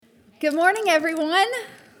Good morning, everyone.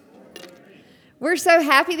 We're so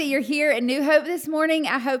happy that you're here at New Hope this morning.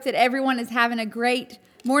 I hope that everyone is having a great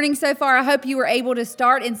morning so far. I hope you were able to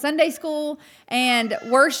start in Sunday school and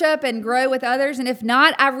worship and grow with others. And if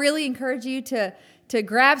not, I really encourage you to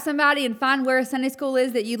grab somebody and find where a Sunday school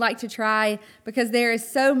is that you'd like to try, because there is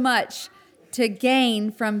so much to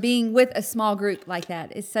gain from being with a small group like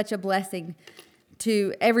that. It's such a blessing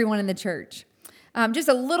to everyone in the church. Just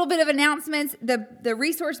a little bit of announcements. The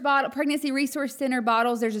resource bottle, Pregnancy Resource Center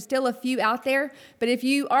bottles, there's still a few out there. But if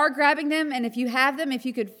you are grabbing them and if you have them, if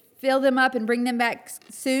you could fill them up and bring them back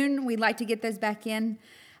soon, we'd like to get those back in.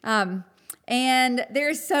 And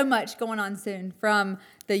there's so much going on soon, from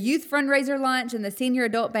the youth fundraiser lunch and the senior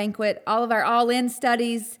adult banquet, all of our all-in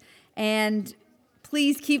studies. And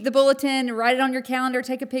please keep the bulletin, write it on your calendar,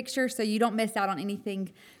 take a picture so you don't miss out on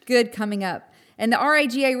anything good coming up. And the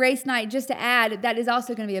RAGA race night, just to add, that is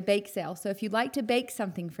also going to be a bake sale. So if you'd like to bake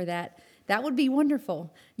something for that, that would be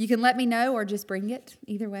wonderful. You can let me know or just bring it.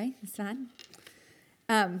 Either way, it's fine.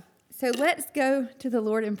 So let's go to the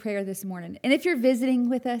Lord in prayer this morning. And if you're visiting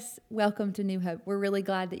with us, welcome to New Hope. We're really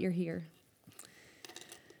glad that you're here.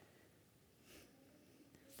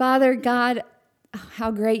 Father God, how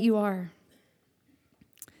great you are.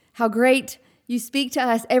 How great you speak to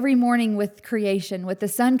us every morning with creation, with the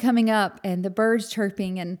sun coming up and the birds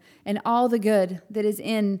chirping and all the good that is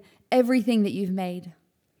in everything that you've made.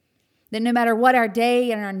 That no matter what our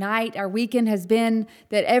day and our night, our weekend has been,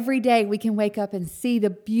 that every day we can wake up and see the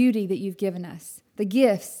beauty that you've given us, the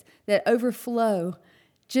gifts that overflow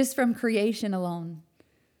just from creation alone.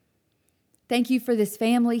 Thank you for this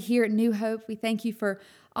family here at New Hope. We thank you for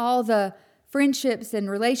all the friendships and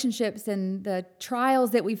relationships and the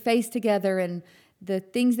trials that we face together and the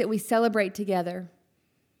things that we celebrate together,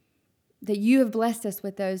 that you have blessed us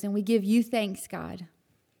with those, and we give you thanks, God.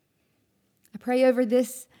 I pray over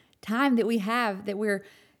this time that we have, that we're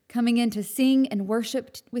coming in to sing and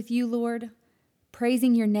worship with you, Lord,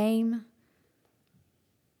 praising your name,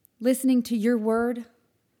 listening to your word.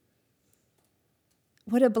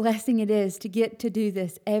 What a blessing it is to get to do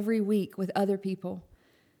this every week with other people.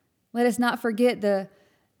 Let us not forget the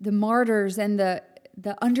martyrs and the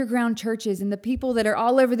underground churches and the people that are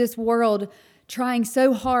all over this world trying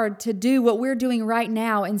so hard to do what we're doing right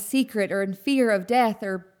now in secret or in fear of death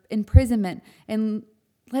or imprisonment. And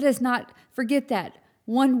let us not forget that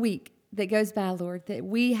one week that goes by, Lord, that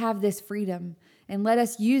we have this freedom. And let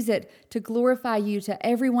us use it to glorify you to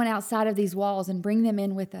everyone outside of these walls and bring them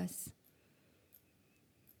in with us.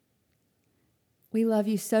 We love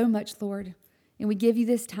you so much, Lord. And we give you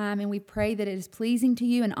this time, and we pray that it is pleasing to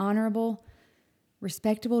you and honorable,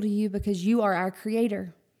 respectable to you, because you are our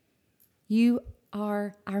creator. You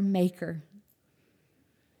are our maker.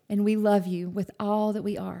 And we love you with all that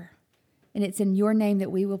we are. And it's in your name that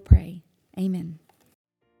we will pray. Amen.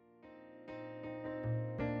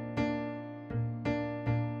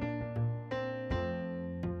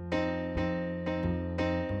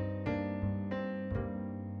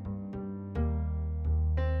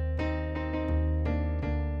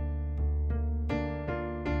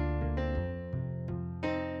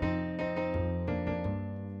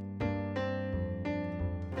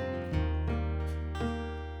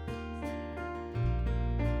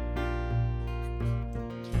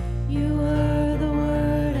 You were the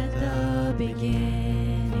Word at the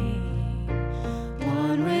beginning,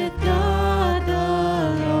 one with God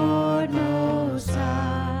the Lord Most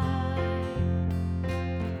High.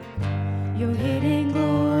 Your hidden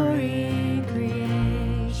glory in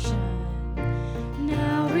creation,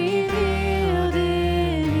 now revealed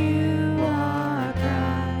in you are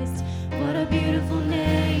Christ. What a beautiful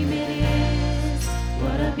name it is,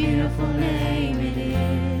 what a beautiful name it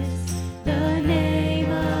is, the name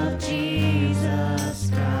of Jesus.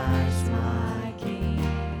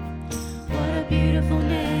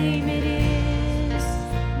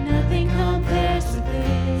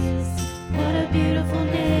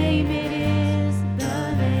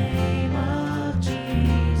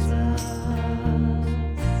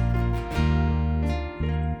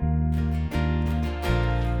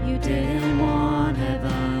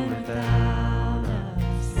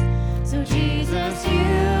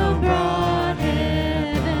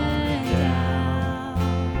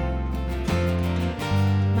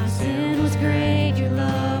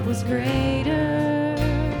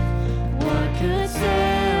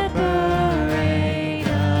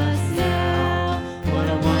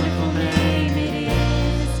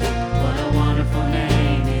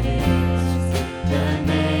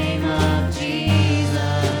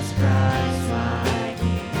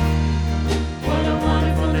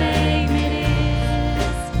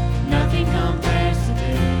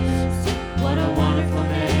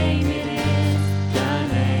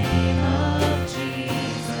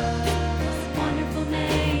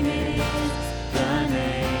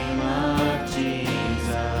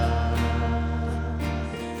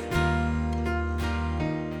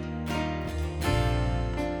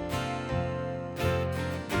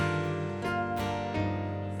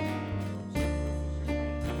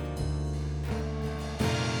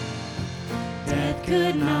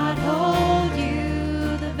 could not hold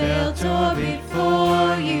you. The veil tore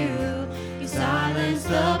before you. You silenced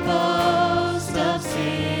the boast of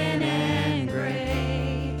sin and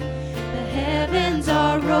grave. The heavens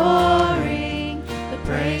are roaring the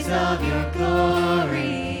praise of your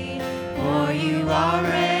glory. For you are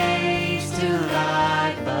raised to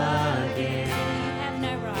life again.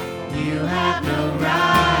 You have no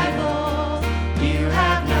rival. You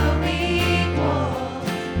have no equal.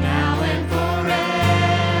 Now and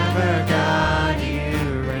forever, God,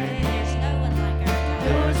 you reign. There's no one like our God.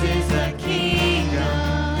 Yours is the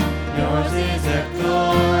kingdom. Yours is the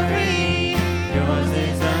glory. Yours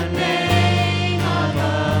is the name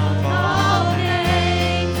above all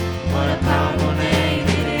names. What a powerful name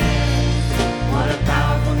it is. What a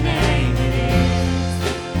powerful name it is.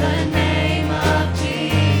 The name of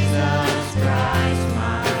Jesus Christ,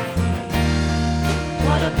 my King.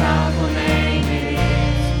 What a powerful name it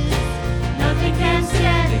is. Nothing can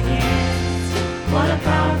stand against. What a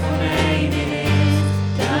powerful name it is.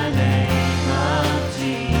 The name of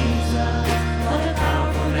Jesus. What a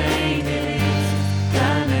powerful name it is.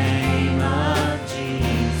 The name of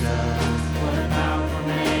Jesus. What a powerful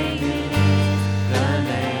name it is. The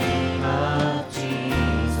name of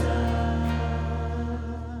Jesus.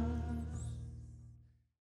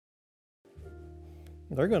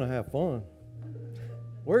 They're going to have fun.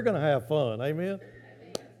 We're going to have fun. Amen?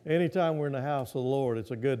 Anytime we're in the house of the Lord,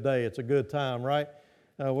 it's a good day. It's a good time, right?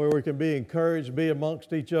 Where we can be encouraged, be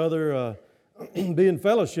amongst each other, be in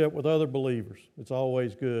fellowship with other believers. It's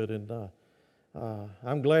always good. And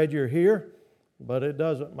I'm glad you're here, but it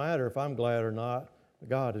doesn't matter if I'm glad or not.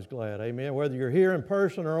 God is glad. Amen? Whether you're here in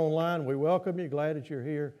person or online, we welcome you. Glad that you're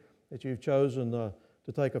here, that you've chosen to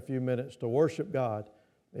take a few minutes to worship God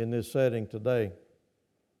in this setting today.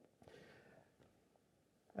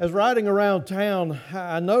 As riding around town,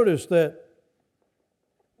 I noticed that,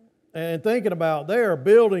 and thinking about, there are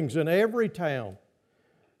buildings in every town,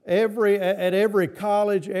 at every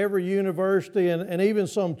college, every university, and even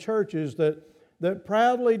some churches that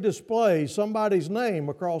proudly display somebody's name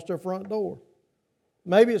across their front door.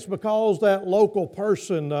 Maybe it's because that local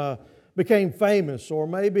person became famous, or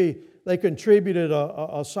maybe they contributed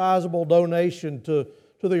a sizable donation to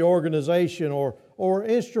the organization, or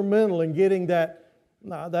instrumental in getting that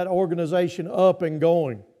organization up and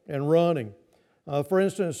going and running. For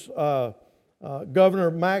instance, Governor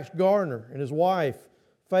Max Gardner and his wife,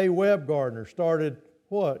 Faye Webb Gardner, started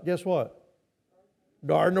what? Guess what?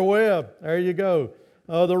 Gardner Webb. There you go.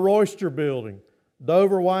 The Royster Building,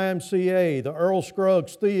 Dover YMCA, the Earl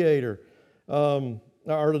Scruggs Theater, or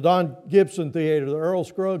the Don Gibson Theater, the Earl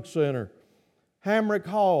Scruggs Center, Hamrick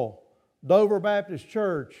Hall, Dover Baptist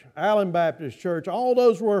Church, Allen Baptist Church. All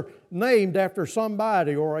those were named after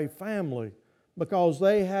somebody or a family because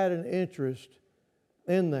they had an interest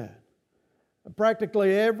in that.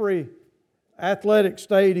 Practically every athletic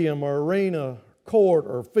stadium or arena, court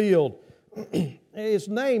or field is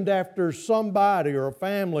named after somebody or a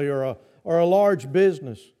family or a large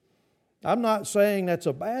business. I'm not saying that's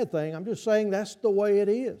a bad thing. I'm just saying that's the way it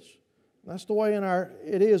is. That's the way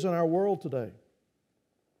it is in our world today.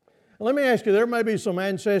 Let me ask you, there may be some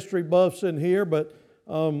ancestry buffs in here, but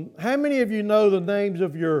how many of you know the names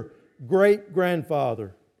of your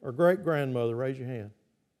great-grandfather or great-grandmother? Raise your hand.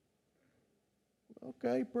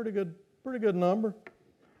 Okay, pretty good number.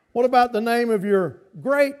 What about the name of your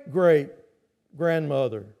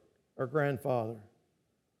great-great-grandmother or grandfather?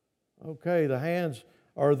 Okay, the hands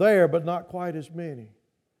are there, but not quite as many.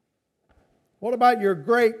 What about your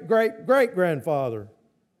great-great-great-grandfather?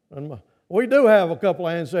 We do have a couple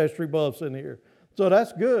of ancestry buffs in here, so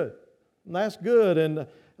that's good. That's good. And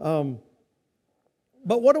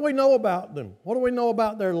but what do we know about them? What do we know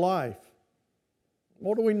about their life?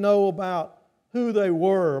 What do we know about who they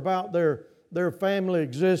were, about their family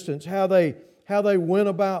existence, how they went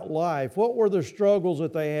about life? What were the struggles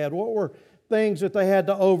that they had? What were things that they had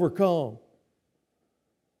to overcome?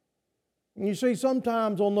 And you see,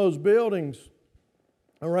 sometimes on those buildings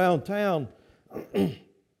around town,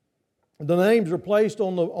 the names are placed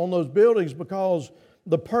on those buildings because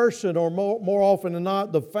the person, or more often than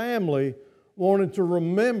not, the family, wanted to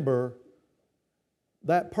remember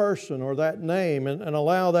that person or that name and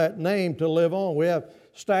allow that name to live on. We have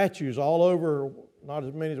statues all over, not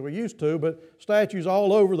as many as we used to, but statues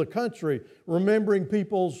all over the country remembering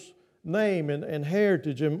people's name and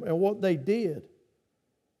heritage and what they did.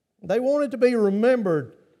 They wanted to be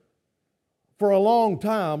remembered for a long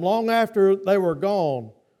time, long after they were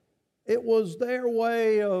gone. It was their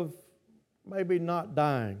way of maybe not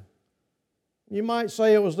dying. You might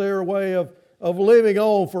say it was their way of living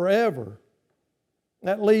on forever.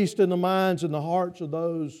 at least in the minds and the hearts of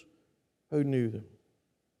those who knew them.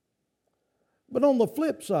 But on the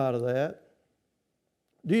flip side of that,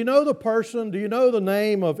 do you know the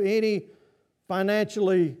name of any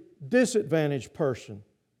financially disadvantaged person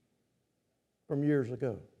from years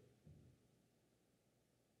ago?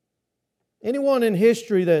 Anyone in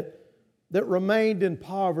history that remained in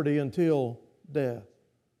poverty until death?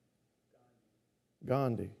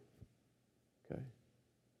 Gandhi. Okay.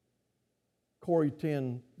 Corrie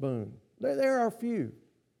ten Boom. There are a few.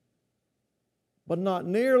 But not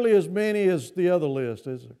nearly as many as the other list,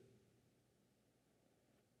 is there?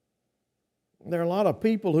 There are a lot of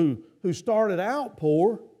people who started out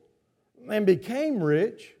poor and became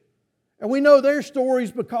rich. And we know their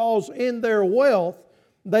stories because in their wealth,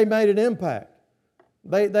 they made an impact.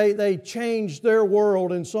 They changed their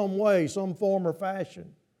world in some way, some form or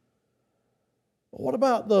fashion. But what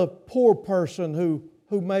about the poor person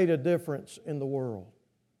who made a difference in the world?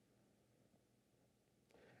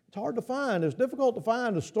 It's hard to find. It's difficult to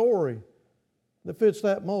find a story that fits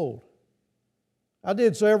that mold. I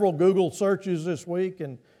did several Google searches this week,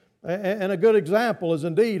 and a good example is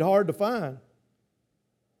indeed hard to find.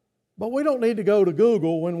 But we don't need to go to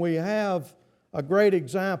Google when we have a great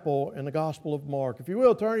example in the Gospel of Mark. If you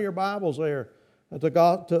will, turn your Bibles there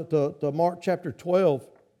to Mark chapter 12.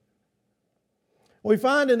 We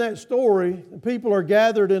find in that story, people are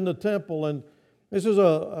gathered in the temple, and this is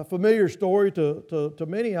a familiar story to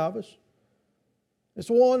many of us. It's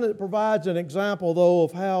one that provides an example, though,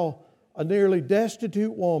 of how a nearly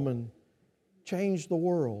destitute woman changed the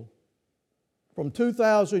world. From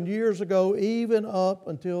 2,000 years ago, even up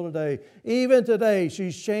until today. Even today,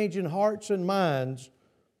 she's changing hearts and minds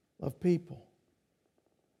of people.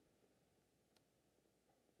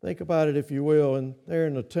 Think about it, if you will, and there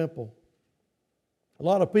in the temple. A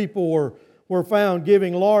lot of people were found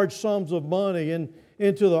giving large sums of money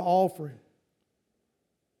into the offering.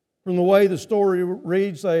 From the way the story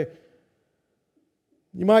reads,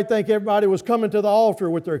 you might think everybody was coming to the altar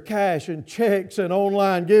with their cash and checks and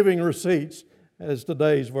online giving receipts, as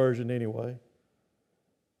today's version anyway.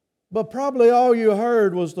 But probably all you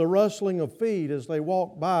heard was the rustling of feet as they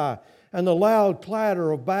walked by and the loud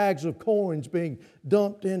clatter of bags of coins being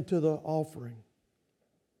dumped into the offering.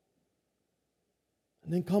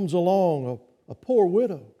 And then comes along a poor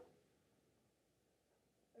widow,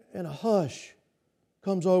 and a hush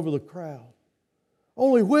comes over the crowd.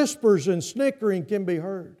 Only whispers and snickering can be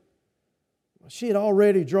heard. She had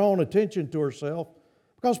already drawn attention to herself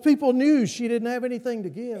because people knew she didn't have anything to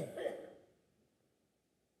give.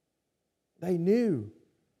 They knew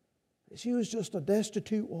that she was just a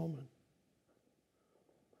destitute woman.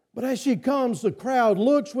 But as she comes, the crowd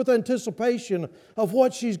looks with anticipation of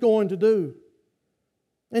what she's going to do.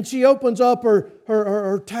 And she opens up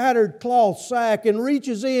her tattered cloth sack and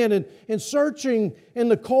reaches in and searching in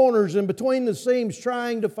the corners and between the seams,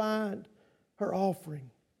 trying to find her offering.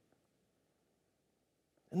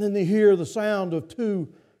 And then they hear the sound of 2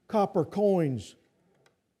 copper coins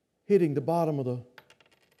hitting the bottom of the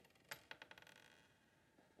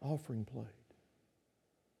offering plate.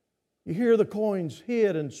 You hear the coins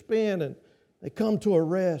hit and spin, and they come to a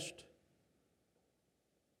rest.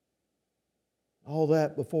 All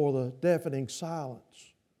that before the deafening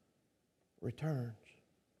silence returns.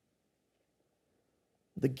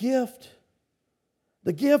 The gift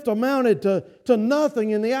amounted to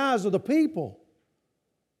nothing in the eyes of the people.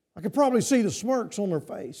 I could probably see the smirks on her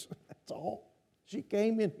face. That's all. She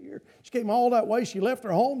came in here. She came all that way. She left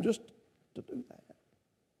her home just to do that.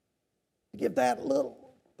 To give that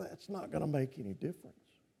little, that's not going to make any difference.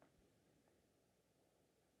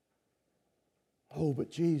 Oh,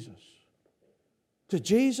 but Jesus. To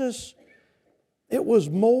Jesus, it was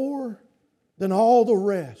more than all the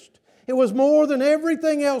rest. It was more than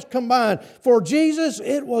everything else combined. For Jesus,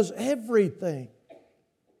 it was everything.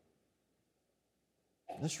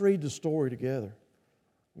 Let's read the story together.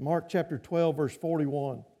 Mark chapter 12, verse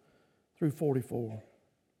 41 through 44.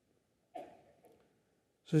 It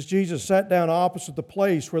says, Jesus sat down opposite the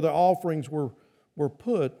place where the offerings were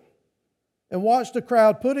put and watched the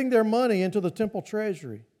crowd putting their money into the temple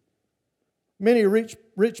treasury. Many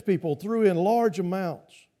rich people threw in large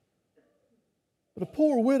amounts. But a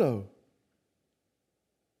poor widow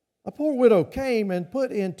came and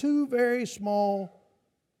put in 2 very small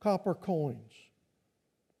copper coins,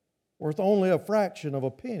 worth only a fraction of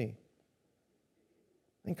a penny.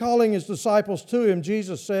 And calling His disciples to Him,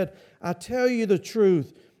 Jesus said, I tell you the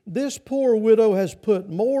truth, this poor widow has put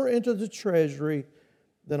more into the treasury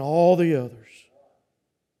than all the others.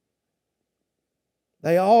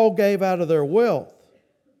 They all gave out of their wealth,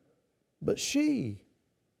 but she,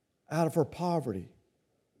 out of her poverty,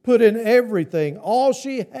 put in everything, all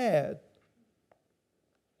she had,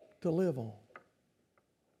 to live on.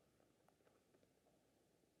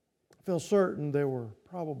 I feel certain there were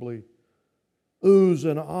probably oohs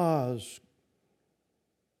and ahs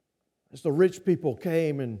as the rich people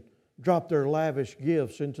came and dropped their lavish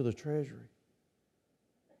gifts into the treasury.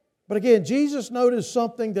 But again, Jesus noticed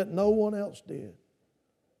something that no one else did.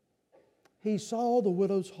 He saw the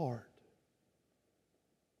widow's heart.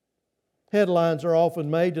 Headlines are often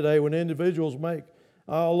made today when individuals make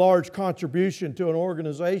a large contribution to an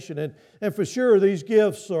organization. And for sure, these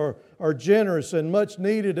gifts are generous and much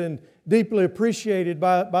needed and deeply appreciated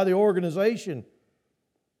by the organization.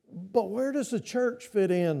 But where does the church fit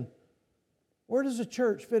in? Where does the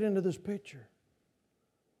church fit into this picture?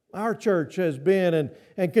 Our church has been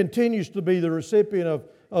and continues to be the recipient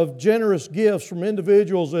of generous gifts from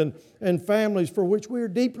individuals and families for which we are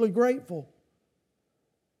deeply grateful.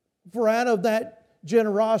 For out of that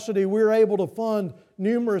generosity, we're able to fund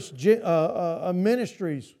numerous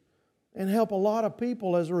ministries and help a lot of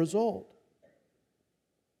people as a result.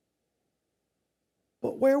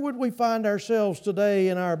 But where would we find ourselves today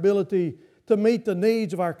in our ability to meet the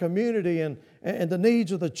needs of our community and the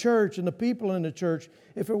needs of the church and the people in the church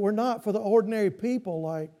if it were not for the ordinary people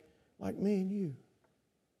like me and you?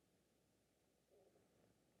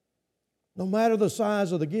 No matter the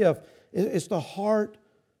size of the gift, it's the heart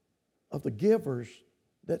of the givers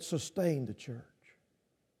that sustain the church.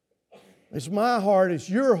 It's my heart, it's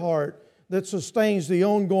your heart that sustains the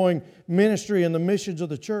ongoing ministry and the missions of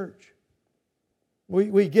the church.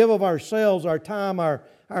 We give of ourselves, our time, our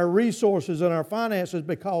resources, and our finances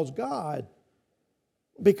because God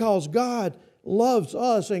loves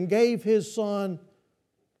us and gave His Son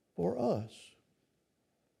for us.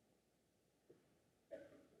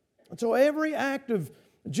 And so every act of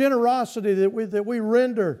generosity that we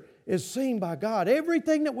render is seen by God.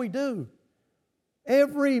 Everything that we do,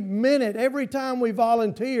 every minute, every time we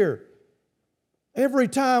volunteer, every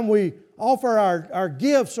time we offer our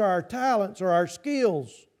gifts or our talents or our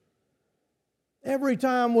skills, every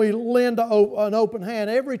time we lend an open hand,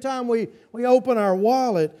 every time we open our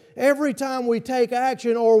wallet, every time we take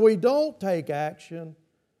action or we don't take action,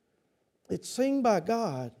 it's seen by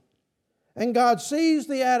God. And God sees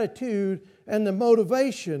the attitude and the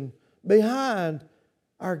motivation behind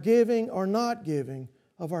our giving or not giving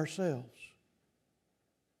of ourselves.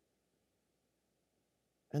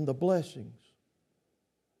 And the blessings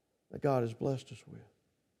that God has blessed us with.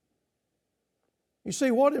 You see,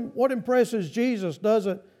 what impresses Jesus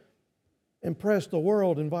doesn't impress the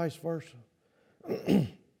world and vice versa.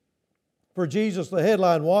 For Jesus, the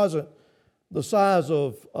headline wasn't the size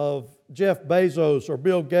of Jeff Bezos or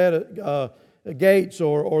Bill Gates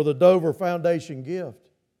or the Dover Foundation gift.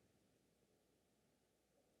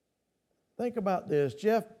 Think about this.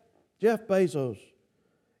 Jeff Bezos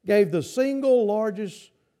gave the single largest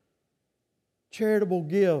charitable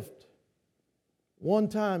gift,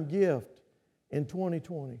 one-time gift in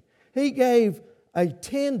 2020. He gave a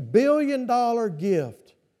 $10 billion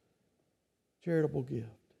gift, charitable gift.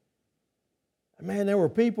 And man, there were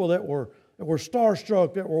people that were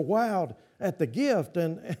starstruck, that were wowed at the gift,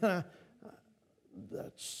 and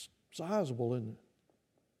that's sizable, isn't it?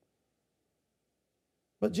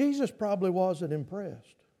 But Jesus probably wasn't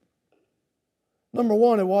impressed. Number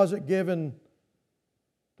one, it wasn't given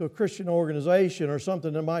to a Christian organization or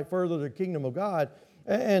something that might further the kingdom of God.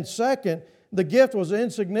 And second, the gift was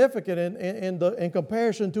insignificant in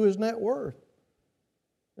comparison to his net worth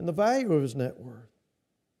and the value of his net worth.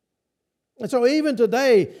 And so even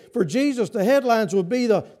today, for Jesus, the headlines would be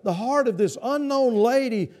the heart of this unknown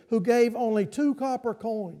lady who gave only 2 copper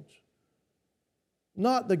coins.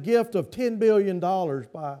 Not the gift of $10 billion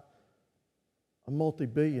by a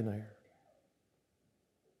multi-billionaire.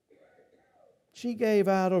 She gave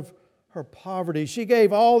out of her poverty. She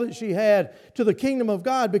gave all that she had to the kingdom of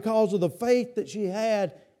God because of the faith that she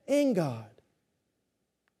had in God.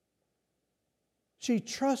 She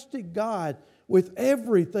trusted God with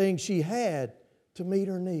everything she had to meet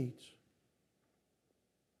her needs.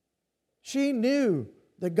 She knew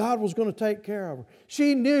that God was going to take care of her.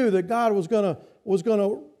 She knew that God was going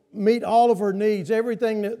to meet all of her needs,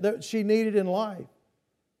 everything that she needed in life.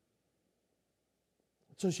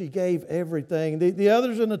 So she gave everything. The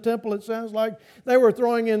others in the temple, it sounds like they were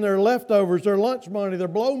throwing in their leftovers, their lunch money, their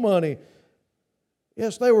blow money.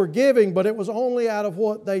 Yes, they were giving, but it was only out of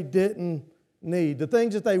what they didn't need, the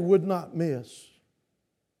things that they would not miss.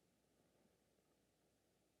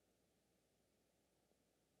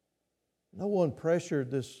 No one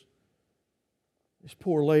pressured this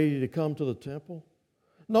poor lady to come to the temple.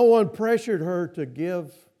 No one pressured her to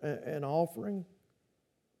give an offering.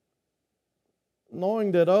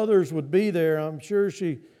 knowing that others would be there, I'm sure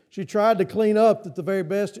she tried to clean up at the very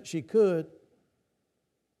best that she could.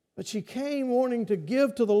 But she came wanting to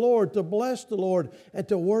give to the Lord, to bless the Lord, and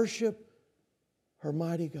to worship her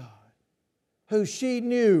mighty God, who she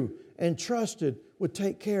knew and trusted would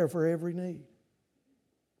take care of her every need.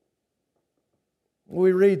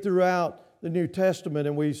 We read throughout the New Testament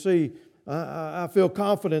and we see, I feel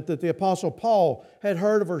confident that the Apostle Paul had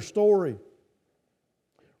heard of her story.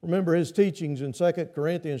 Remember his teachings in 2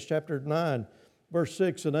 Corinthians chapter 9, verse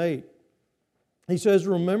 6 and 8. He says,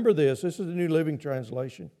 remember this. This is the New Living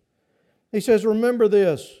Translation. He says, remember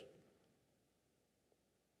this.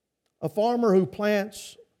 A farmer who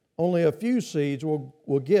plants only a few seeds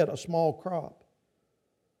will get a small crop.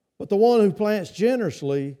 But the one who plants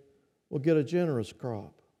generously will get a generous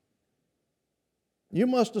crop. You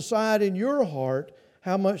must decide in your heart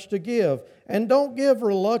how much to give. And don't give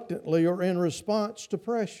reluctantly or in response to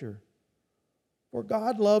pressure. For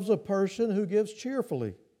God loves a person who gives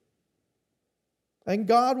cheerfully. And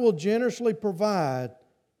God will generously provide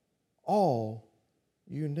all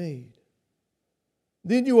you need.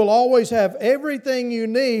 Then you will always have everything you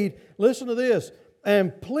need, listen to this,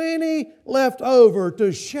 and plenty left over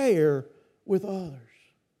to share with others.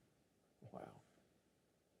 Wow.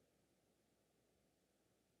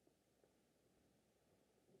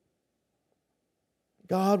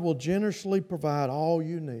 God will generously provide all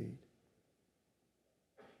you need.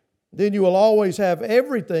 Then you will always have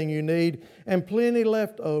everything you need and plenty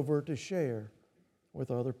left over to share with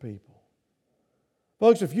other people.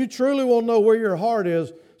 Folks, if you truly want to know where your heart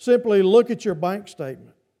is, simply look at your bank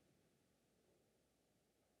statement.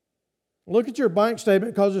 Look at your bank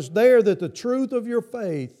statement because it's there that the truth of your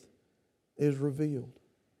faith is revealed.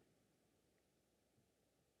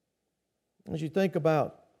 As you think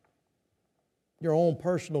about your own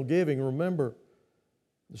personal giving, remember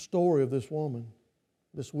the story of this woman,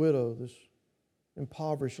 this widow, this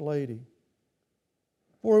impoverished lady.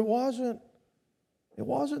 For it wasn't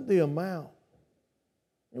the amount.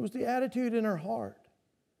 It was the attitude in her heart.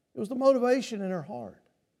 It was the motivation in her heart.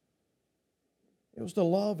 It was the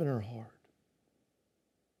love in her heart.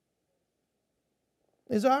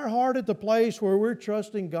 Is our heart at the place where we're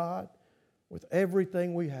trusting God with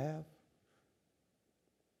everything we have?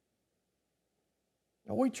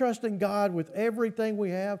 Are we trusting God with everything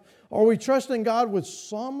we have? Are we trusting God with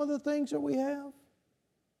some of the things that we have?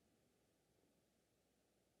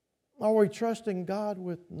 Are we trusting God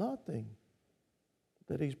with nothing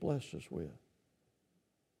that He's blessed us with?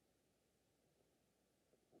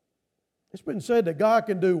 It's been said that God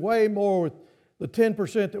can do way more with the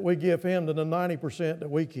 10% that we give Him than the 90% that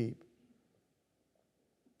we keep.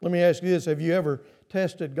 Let me ask you this. Have you ever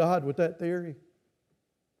tested God with that theory?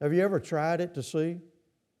 Have you ever tried it to see?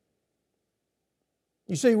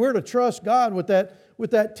 You see, we're to trust God with that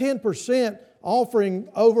 10% offering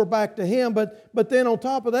over back to Him, but then on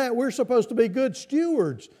top of that, we're supposed to be good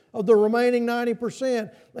stewards of the remaining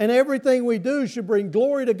 90%. And everything we do should bring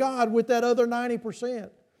glory to God with that other 90%.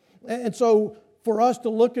 And so for us to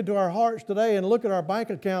look into our hearts today and look at our bank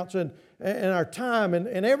accounts and our time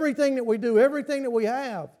and everything that we do, everything that we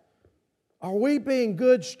have, are we being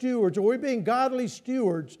good stewards? Are we being godly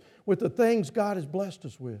stewards with the things God has blessed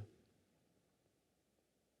us with?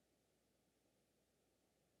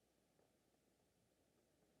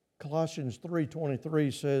 Colossians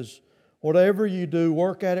 3:23 says, whatever you do,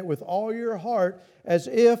 work at it with all your heart as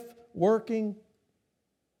if working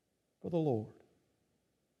for the Lord.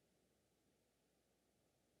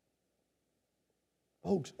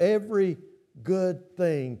 Folks, every good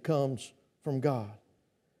thing comes from God.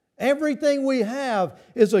 Everything we have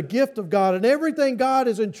is a gift of God, and everything God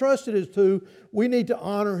has entrusted us to, we need to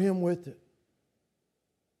honor Him with it.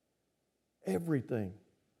 Everything.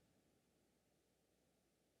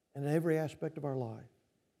 In every aspect of our life.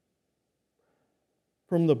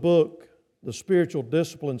 From the book, The Spiritual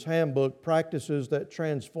Disciplines Handbook, Practices That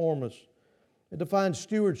Transform Us, it defines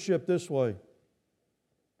stewardship this way. It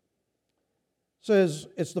says,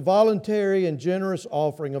 it's the voluntary and generous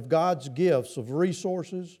offering of God's gifts of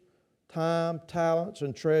resources, time, talents,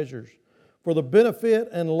 and treasures for the benefit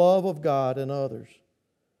and love of God and others.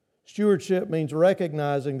 Stewardship means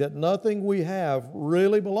recognizing that nothing we have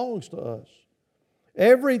really belongs to us.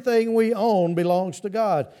 Everything we own belongs to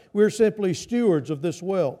God. We're simply stewards of this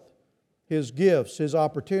wealth, His gifts, His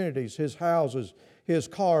opportunities, His houses, His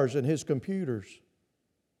cars, and His computers.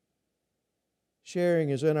 Sharing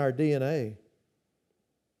is in our DNA.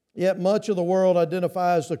 Yet much of the world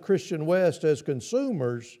identifies the Christian West as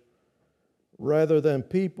consumers rather than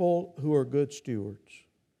people who are good stewards.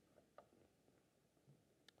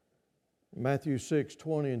 Matthew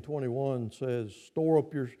 6:20 and 21 says, store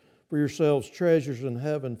up for yourselves treasures in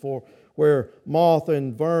heaven, for where moth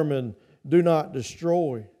and vermin do not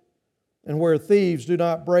destroy, and where thieves do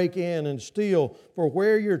not break in and steal. For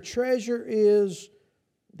where your treasure is,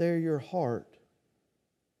 there your heart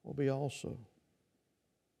will be also.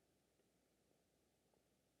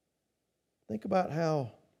 Think about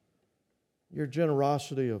how your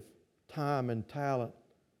generosity of time and talent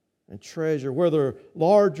and treasure, whether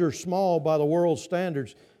large or small by the world's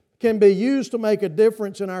standards, can be used to make a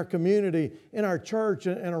difference in our community, in our church,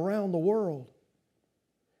 and around the world.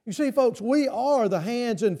 You see, folks, we are the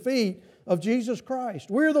hands and feet of Jesus Christ.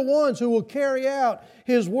 We're the ones who will carry out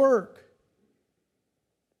His work.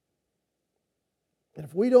 And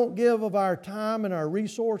if we don't give of our time and our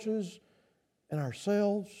resources and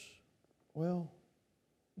ourselves, well,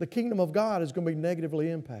 the kingdom of God is going to be negatively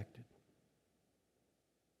impacted.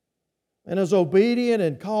 And as obedient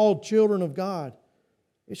and called children of God,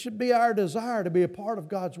 it should be our desire to be a part of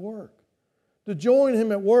God's work, to join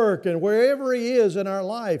Him at work and wherever He is in our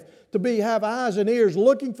life, to have eyes and ears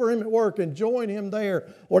looking for Him at work and join Him there,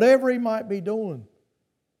 whatever He might be doing.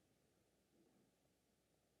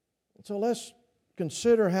 So let's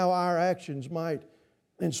consider how our actions might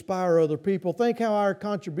inspire other people. Think how our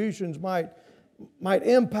contributions might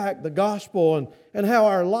impact the gospel and how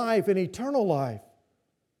our life and eternal life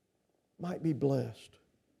might be blessed.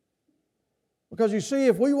 Because you see,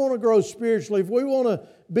 if we want to grow spiritually, if we want to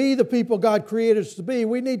be the people God created us to be,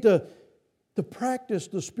 we need to practice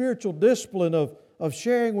the spiritual discipline of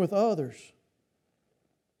sharing with others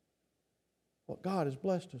what God has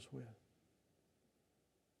blessed us with.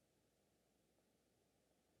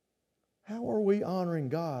 How are we honoring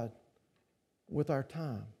God with our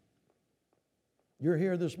time? You're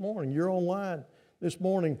here this morning. You're online this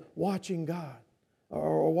morning watching God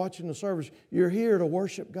or watching the service. You're here to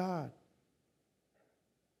worship God.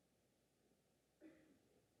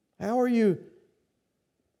 How are you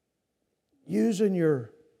using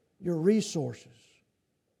your resources?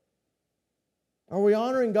 Are we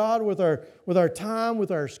honoring God with our time,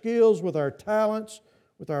 with our skills, with our talents,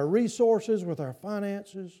 with our resources, with our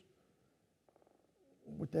finances,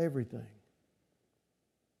 with everything?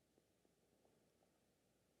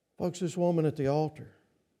 Folks, this woman at the altar,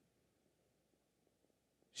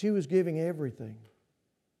 she was giving everything.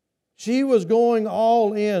 She was going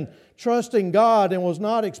all in, trusting God, and was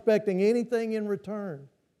not expecting anything in return.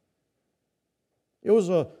 It was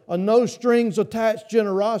a no strings attached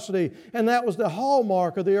generosity, and that was the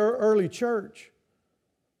hallmark of the early church.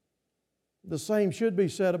 The same should be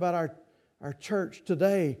said about our church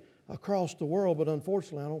today across the world, but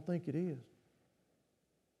unfortunately I don't think it is.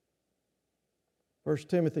 1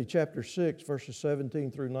 Timothy chapter 6, verses 17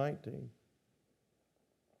 through 19.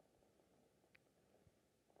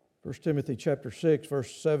 1 Timothy chapter 6,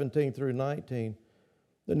 verses 17 through 19.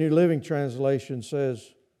 The New Living Translation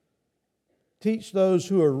says, teach those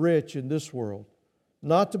who are rich in this world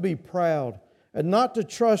not to be proud and not to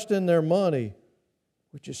trust in their money,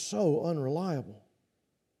 which is so unreliable.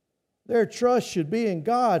 Their trust should be in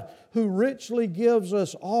God, who richly gives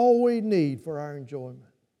us all we need for our enjoyment.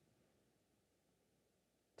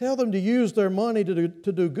 Tell them to use their money to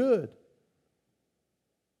do good.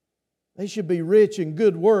 They should be rich in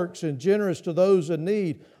good works and generous to those in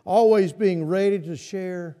need, always being ready to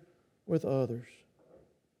share with others.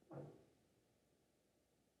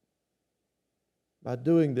 By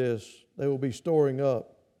doing this, they will be storing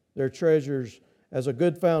up their treasures as a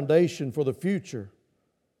good foundation for the future,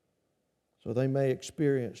 so they may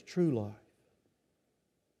experience true life.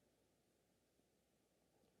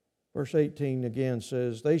 Verse 18 again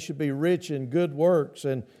says, they should be rich in good works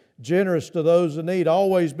and generous to those in need,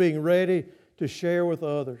 always being ready to share with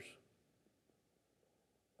others.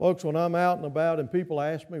 Folks, when I'm out and about and people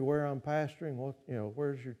ask me where I'm pastoring,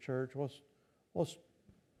 where's your church? What's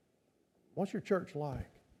your church like?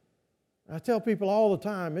 I tell people all the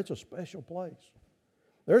time, it's a special place.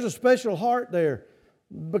 There's a special heart there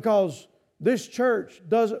because this church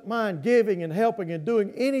doesn't mind giving and helping and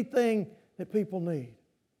doing anything that people need.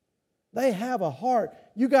 They have a heart.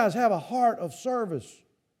 You guys have a heart of service.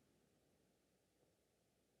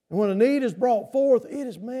 And when a need is brought forth, it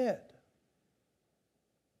is met.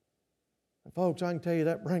 And folks, I can tell you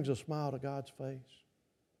that brings a smile to God's face.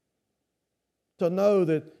 To know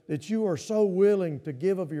that you are so willing to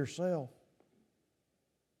give of yourself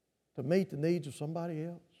to meet the needs of somebody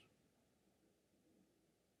else.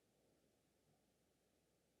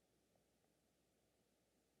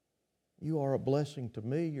 You are a blessing to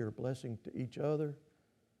me. You're a blessing to each other.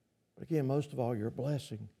 But again, most of all, you're a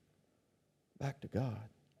blessing back to God.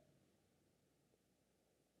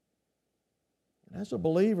 And as a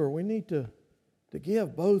believer, we need to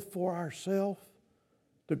give both for ourselves,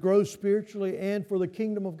 to grow spiritually, and for the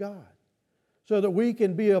kingdom of God, so that we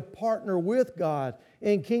can be a partner with God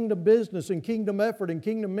in kingdom business and kingdom effort and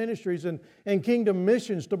kingdom ministries and kingdom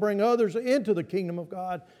missions to bring others into the kingdom of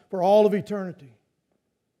God for all of eternity.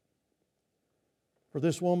 For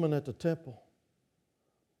this woman at the temple,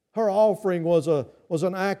 her offering was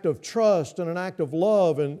an act of trust and an act of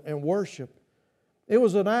love and worship. It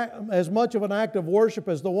was as much of an act of worship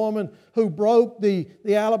as the woman who broke the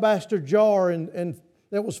alabaster jar and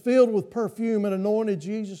that was filled with perfume and anointed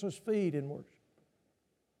Jesus' feet in worship.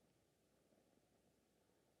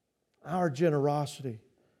 Our generosity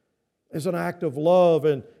is an act of love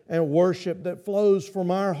and worship that flows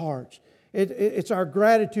from our hearts. It's our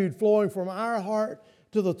gratitude flowing from our heart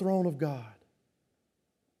to the throne of God.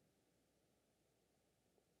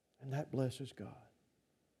 And that blesses God.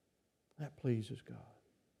 That pleases God.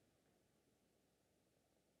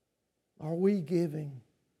 Are we giving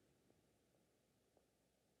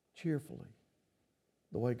cheerfully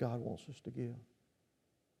the way God wants us to give?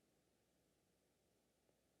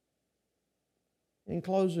 In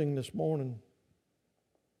closing this morning,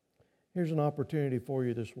 here's an opportunity for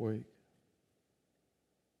you this week.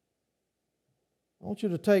 I want you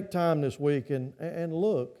to take time this week and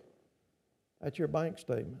look at your bank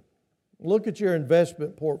statement. Look at your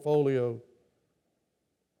investment portfolio.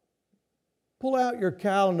 Pull out your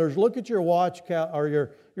calendars. Look at your watch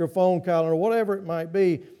or your phone calendar, whatever it might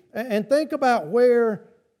be, and think about where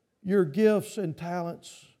your gifts and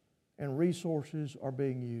talents and resources are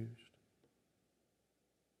being used.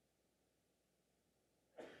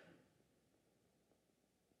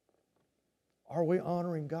 Are we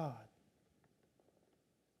honoring God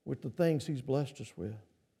with the things He's blessed us with?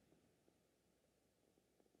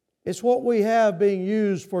 It's what we have being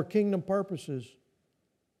used for kingdom purposes.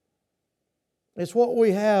 It's what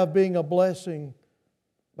we have being a blessing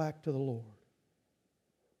back to the Lord.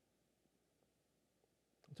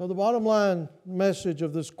 So the bottom line message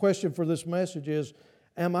of this question for this message is,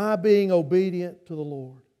 am I being obedient to the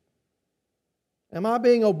Lord? Am I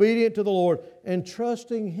being obedient to the Lord and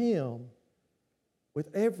trusting Him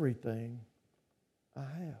with everything I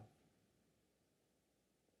have?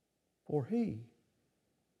 For He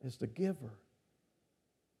is the giver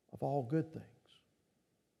of all good things.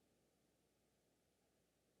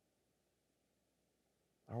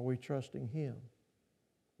 Are we trusting Him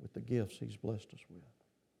with the gifts He's blessed us with?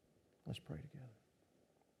 Let's pray together.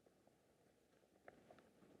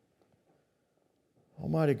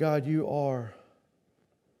 Almighty God, You are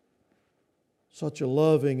such a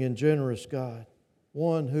loving and generous God,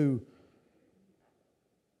 one who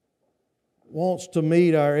wants to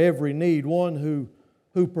meet our every need, one who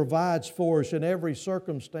provides for us in every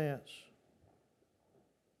circumstance.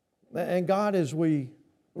 And God, as we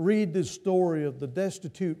read this story of the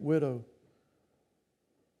destitute widow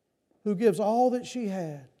who gives all that she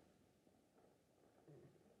had,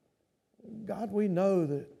 God, we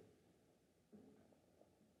know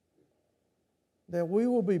that we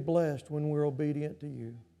will be blessed when we're obedient to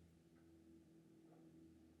You.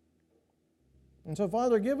 And so,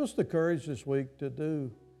 Father, give us the courage this week to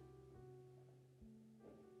do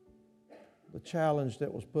the challenge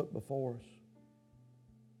that was put before us.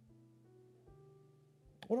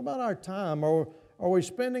 What about our time? Are we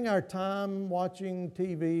spending our time watching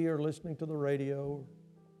TV or listening to the radio,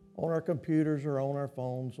 on our computers or on our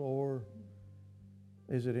phones, or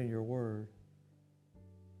is it in Your Word?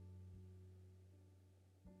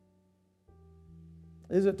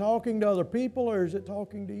 Is it talking to other people or is it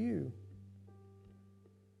talking to You?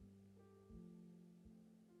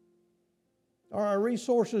 Are our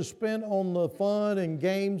resources spent on the fun and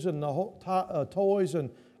games and the toys and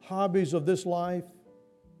hobbies of this life?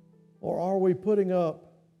 Or are we putting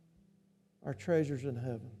up our treasures in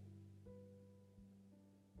heaven?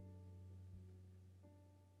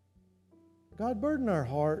 God, burden our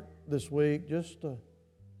heart this week just to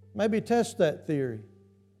maybe test that theory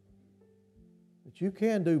that You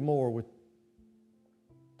can do more with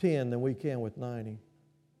 10 than we can with 90.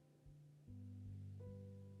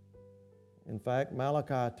 In fact,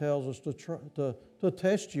 Malachi tells us to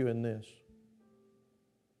test You in this.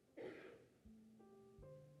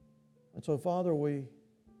 And so, Father, we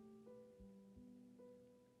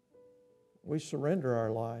surrender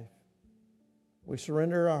our life. We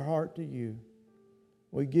surrender our heart to You.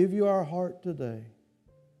 We give You our heart today.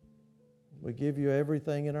 We give You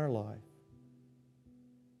everything in our life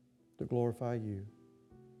to glorify You.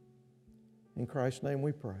 In Christ's name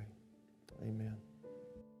we pray. Amen.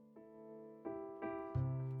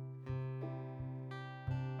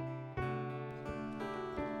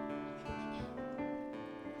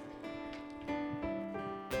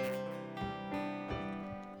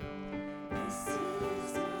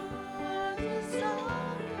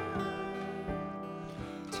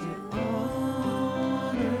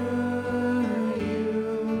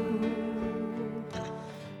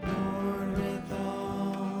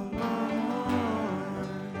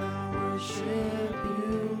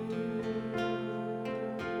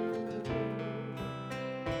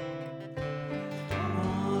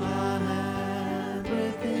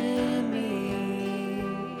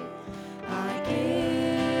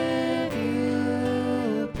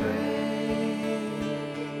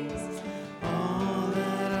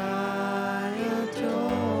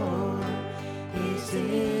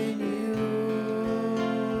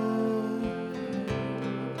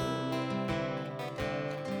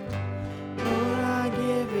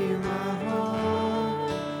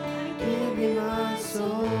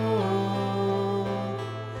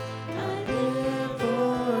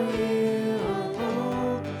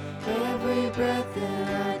 Breath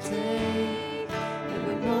that I take.